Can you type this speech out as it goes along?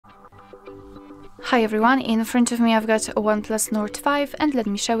Hi everyone, in front of me I've got a OnePlus Nord 5 and let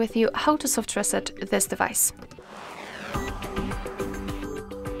me share with you how to soft reset this device.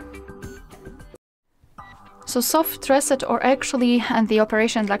 So soft reset, or actually, and the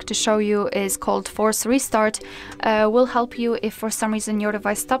operation I'd like to show you is called force restart, will help you if for some reason your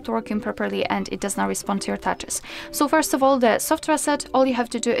device stopped working properly and it does not respond to your touches. So first of all, the soft reset, all you have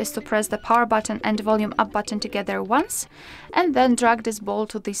to do is to press the power button and the volume up button together once, and then drag this ball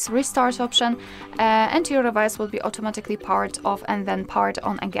to this restart option, and your device will be automatically powered off and then powered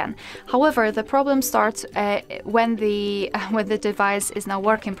on again. However, the problem starts when the device is not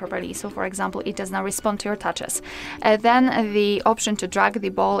working properly. So for example, it does not respond to your touches. Then the option to drag the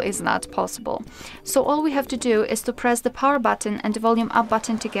ball is not possible. So all we have to do is to press the power button and the volume up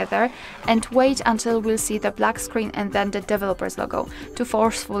button together and wait until we'll see the black screen and then the developer's logo to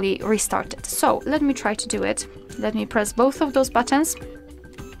forcefully restart it. So let me try to do it. Let me press both of those buttons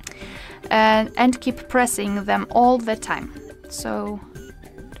and keep pressing them all the time. So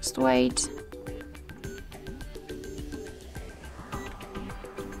just wait.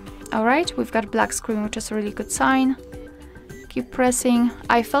 Alright, we've got a black screen, which is a really good sign. Keep pressing.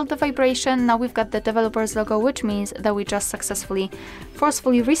 I felt the vibration. Now we've got the developer's logo, which means that we just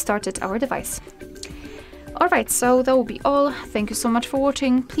forcefully restarted our device. Alright, so that will be all. Thank you so much for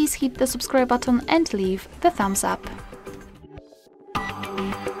watching. Please hit the subscribe button and leave the thumbs up.